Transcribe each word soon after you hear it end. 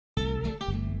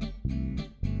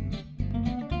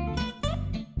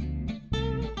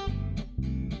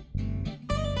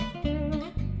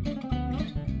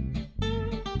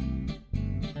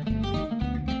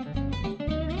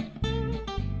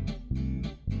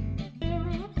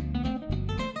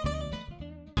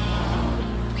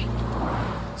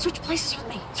Switch places with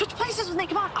me. Switch places with me.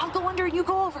 Come on, I'll go under and you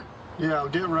go over. Yeah, I'll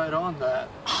get right on that.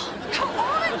 Oh, come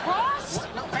on, Ross.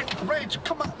 What? No, hey, Rach,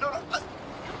 come on. No.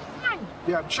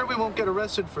 Yeah, I'm sure we won't get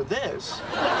arrested for this.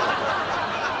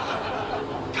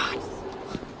 God.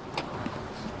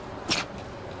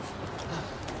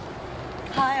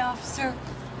 Hi, officer.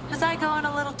 Was I going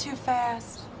a little too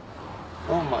fast?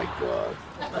 Oh, my God.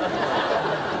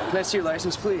 Can I see your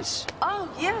license, please? Oh,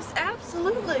 yes,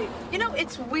 absolutely. You know,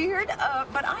 it's weird,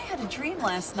 but I had a dream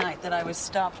last night that I was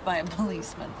stopped by a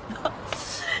policeman.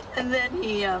 And then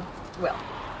he, well,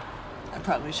 I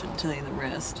probably shouldn't tell you the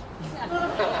rest.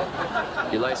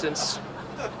 Your license?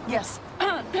 Yes.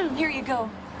 Here you go,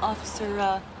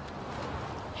 Officer,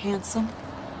 Handsome.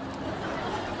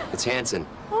 It's Hanson.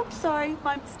 Oops, sorry,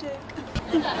 my mistake.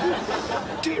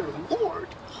 Dear Lord.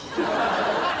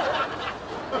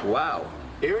 Wow.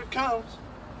 Here it comes.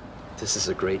 This is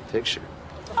a great picture.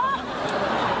 Oh,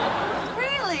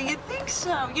 really? You think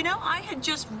so? You know, I had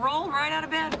just rolled right out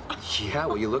of bed. Yeah,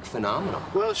 well, you look phenomenal.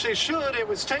 Well, she should. It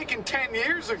was taken 10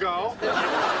 years ago.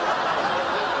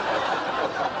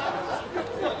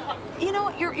 You know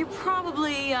what? You're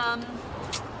probably,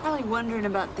 probably wondering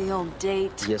about the old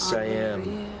date. Yes, I am.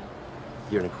 Yeah.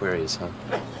 You're an Aquarius, huh?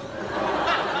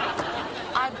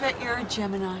 I bet you're a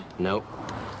Gemini. Nope.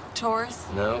 Taurus?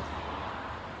 Nope.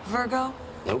 Virgo?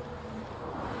 Nope.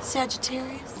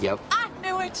 Sagittarius? Yep. I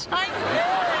knew it! I knew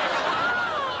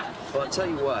it! Well, I'll tell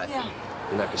you what. Yeah.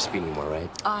 You're not gonna speed anymore, right?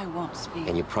 I won't speak.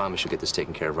 And you promise you'll get this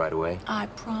taken care of right away? I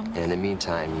promise. And in the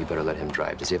meantime, you better let him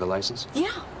drive. Does he have a license?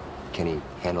 Yeah. Can he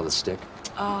handle the stick?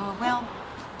 Well...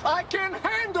 I can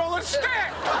handle a stick!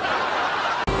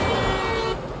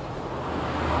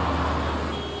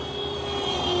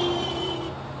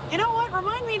 You know what?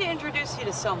 Remind me to introduce you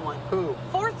to someone. Who?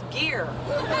 Fourth gear.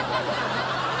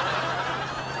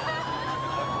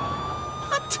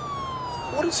 What?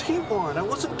 What does he want? I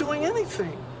wasn't doing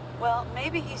anything. Well,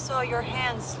 maybe he saw your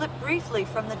hand slip briefly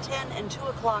from the 10 and 2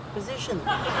 o'clock position.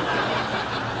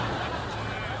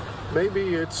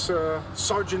 Maybe it's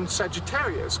Sergeant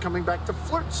Sagittarius coming back to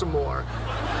flirt some more.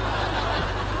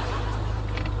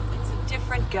 It's a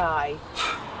different guy.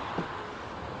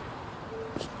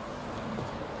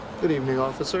 Good evening,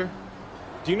 officer.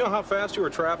 Do you know how fast you were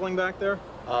traveling back there?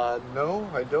 No,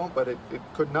 I don't, but it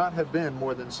could not have been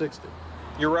more than 60.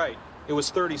 You're right. It was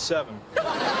 37.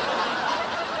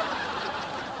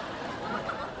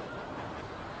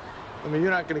 I mean, you're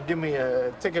not going to give me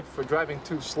a ticket for driving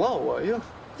too slow, are you?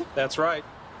 That's right.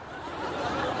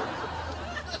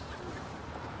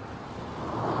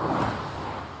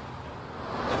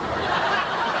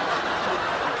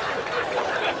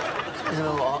 You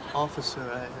know,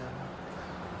 officer,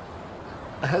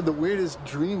 I had the weirdest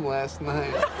dream last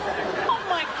night. Oh,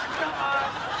 my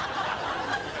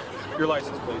God. Your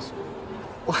license, please.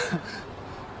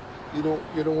 You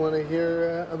don't want to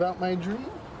hear about my dream?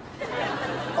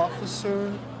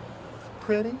 Officer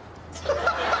Pretty?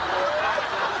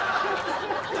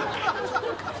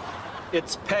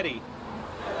 It's petty.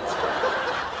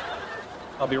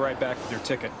 I'll be right back with your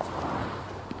ticket.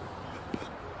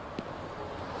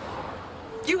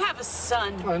 You have a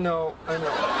son. I know.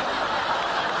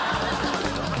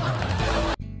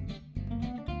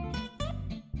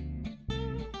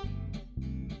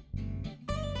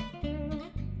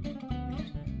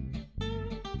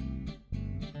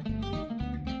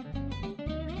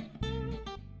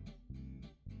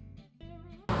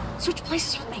 Switch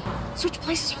places with me. Switch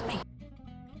places with me.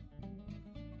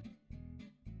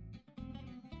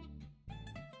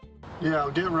 Yeah,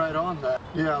 I'll get right on that.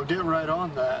 Yeah,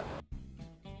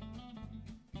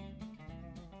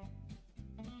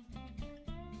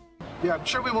 I'm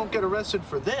sure we won't get arrested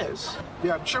for this.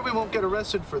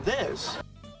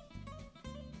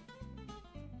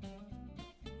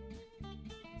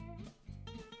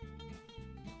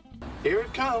 Here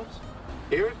it comes.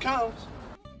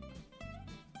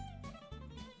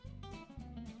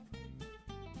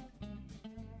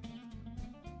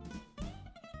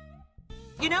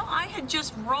 You know, I had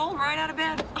just rolled right out of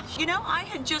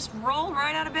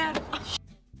bed.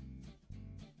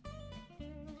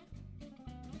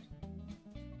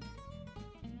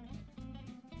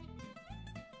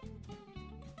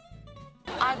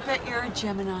 I bet you're a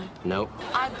Gemini. Nope.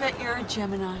 I bet you're a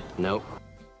Gemini. Nope.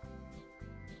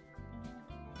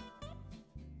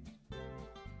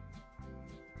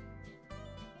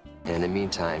 And in the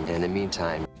meantime,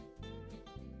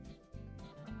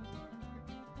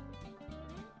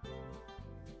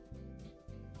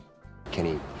 can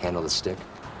he handle the stick?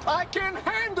 I can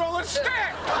handle a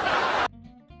stick!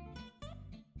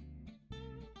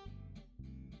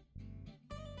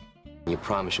 You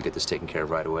promise you'll get this taken care of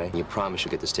right away? You promise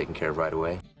you'll get this taken care of right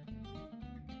away?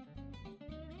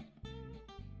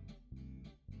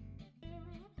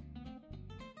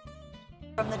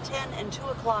 From the 10 and 2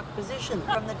 o'clock position.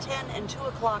 From the 10 and 2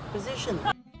 o'clock position.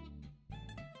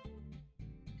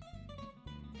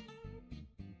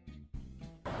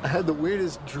 I had the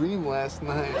weirdest dream last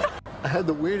night.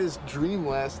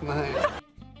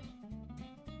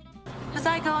 Was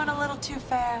I going a little too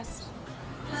fast?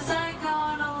 Was I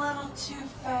going a little too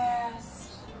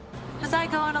fast? Was I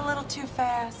going a little too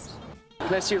fast?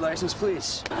 Can I see your license,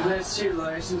 please? Can I see your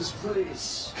license,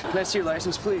 please? Can I see your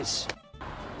license, please?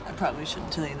 I probably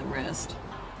shouldn't tell you the rest.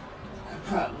 I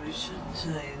probably shouldn't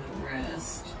tell you the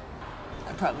rest.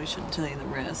 I probably shouldn't tell you the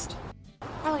rest.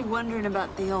 Probably wondering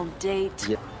about the old date.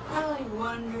 Yeah. Probably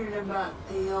wondering about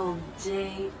the old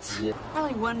date. Yeah.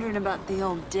 Probably wondering about the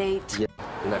old date. Yeah.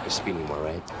 You're not gonna speed anymore,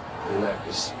 right? You're not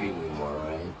gonna speed anymore,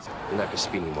 right? You're not gonna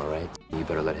speed anymore, right? You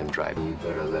better let him drive. You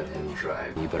better let him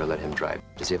drive. You better let him drive.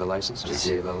 Does he have a license? Does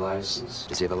he have a license?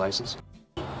 Does he have a license?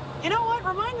 You know what?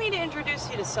 Remind me to introduce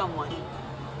you to someone.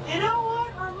 You know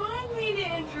what? Remind me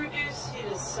to introduce you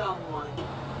to someone.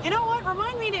 You know what?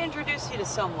 Remind me to introduce you to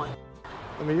someone.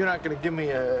 I mean, you're not going to give me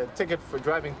a ticket for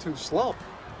driving too slow.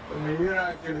 I mean, you're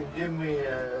not going to give me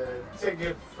a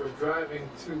ticket for driving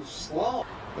too slow.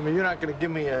 I mean, you're not going to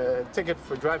give me a ticket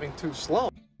for driving too slow.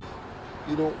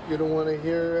 You don't want to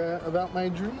hear about my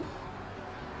dream?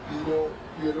 You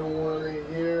don't want to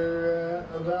hear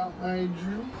about my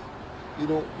dream? You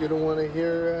don't want to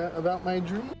hear about my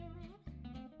dream?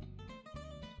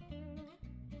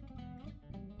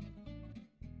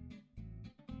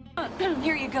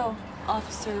 Here you go,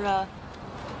 Officer,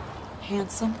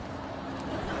 Handsome.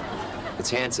 It's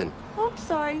Hanson. Oops,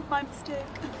 sorry, my mistake.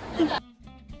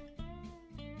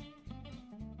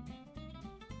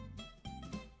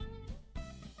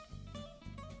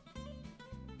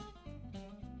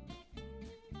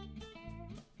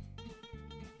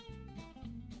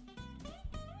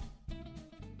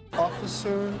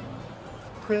 Officer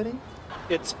Pretty?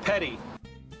 It's Petty.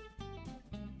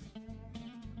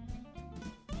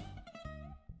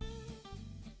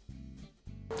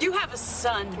 You have a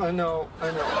son. I know.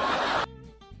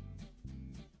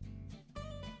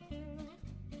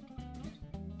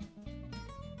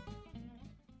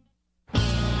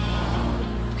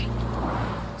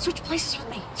 Switch places with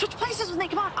me. Switch places with me.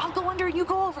 Come on, I'll go under and you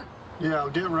go over. Yeah, I'll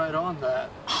get right on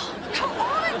that. Come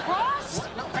on, Ross.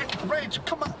 No, Rach,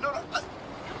 come on. No.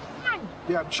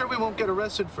 Yeah, I'm sure we won't get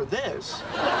arrested for this.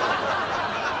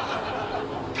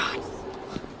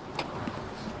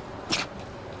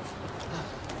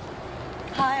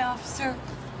 Hi, officer.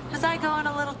 Was I going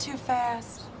a little too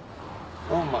fast?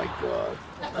 Oh, my God.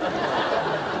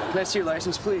 Can I see your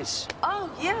license, please? Oh,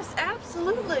 yes,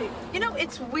 absolutely. You know,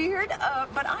 it's weird,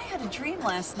 but I had a dream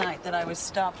last night that I was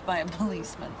stopped by a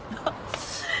policeman.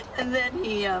 And then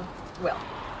he, well,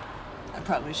 I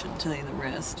probably shouldn't tell you the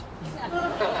rest.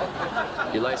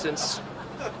 Your license?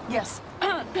 Yes.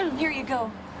 Here you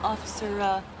go,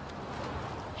 Officer,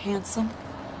 Handsome.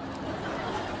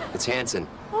 It's Hanson.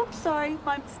 Oops, sorry,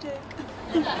 my mistake.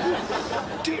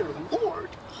 Dear Lord.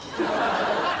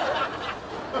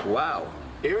 Wow.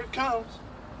 Here it comes.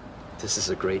 This is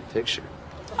a great picture.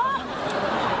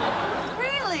 Oh,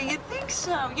 really? You think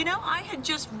so? You know, I had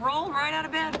just rolled right out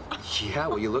of bed. Yeah,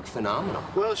 well, you look phenomenal.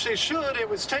 Well, she should. It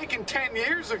was taken 10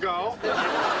 years ago.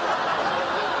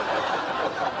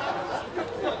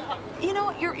 You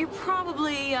know, you're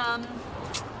probably,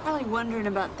 probably wondering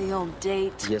about the old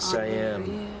date. Yes, I am.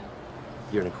 Yeah.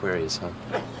 You're an Aquarius, huh?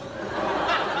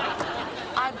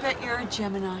 I bet you're a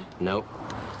Gemini. Nope.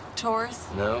 Taurus?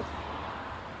 Nope.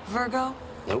 Virgo?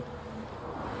 Nope.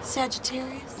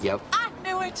 Sagittarius? Yep. I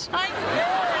knew it! I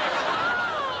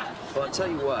Well, I'll tell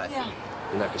you what. knew it! Yeah,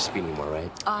 You're not gonna speed anymore,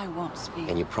 right? I won't speak.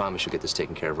 And you promise you'll get this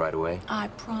taken care of right away? I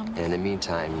promise. And in the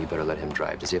meantime, you better let him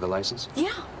drive. Does he have a license?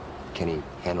 Yeah. Can he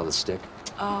handle the stick?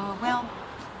 Well...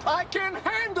 I can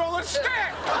handle a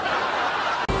stick!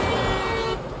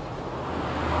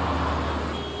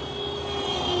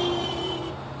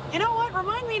 You know what?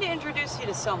 Remind me to introduce you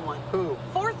to someone. Who?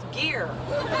 Fourth gear.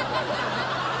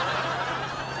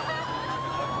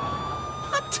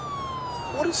 What?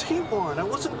 What does he want? I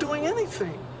wasn't doing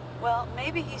anything. Well,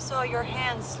 maybe he saw your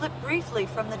hand slip briefly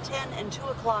from the 10 and 2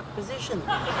 o'clock position.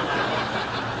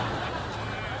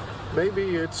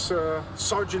 Maybe it's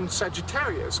Sergeant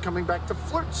Sagittarius coming back to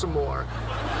flirt some more.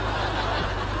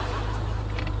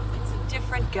 It's a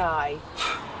different guy.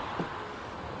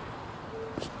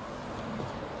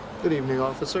 Good evening,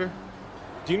 officer.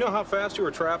 Do you know how fast you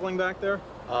were traveling back there?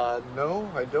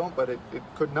 No, I don't, but it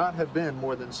could not have been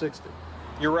more than 60.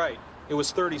 You're right. It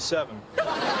was 37. I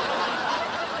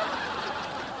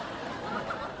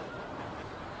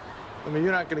mean,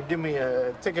 you're not going to give me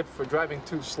a ticket for driving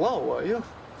too slow, are you?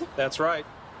 That's right.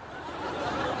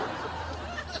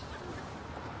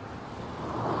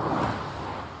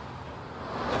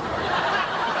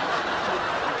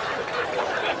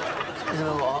 You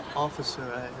know,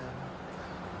 officer,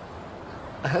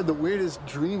 I had the weirdest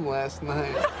dream last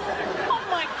night. Oh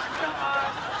my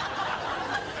God.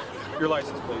 Your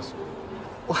license, please.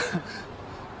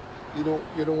 You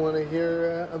don't want to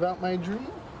hear about my dream,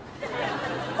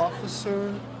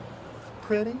 Officer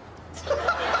Pretty?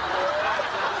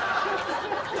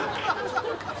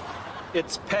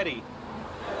 It's petty.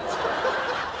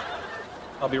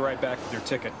 I'll be right back with your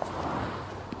ticket.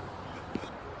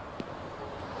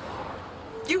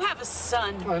 You have a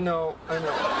son. I know.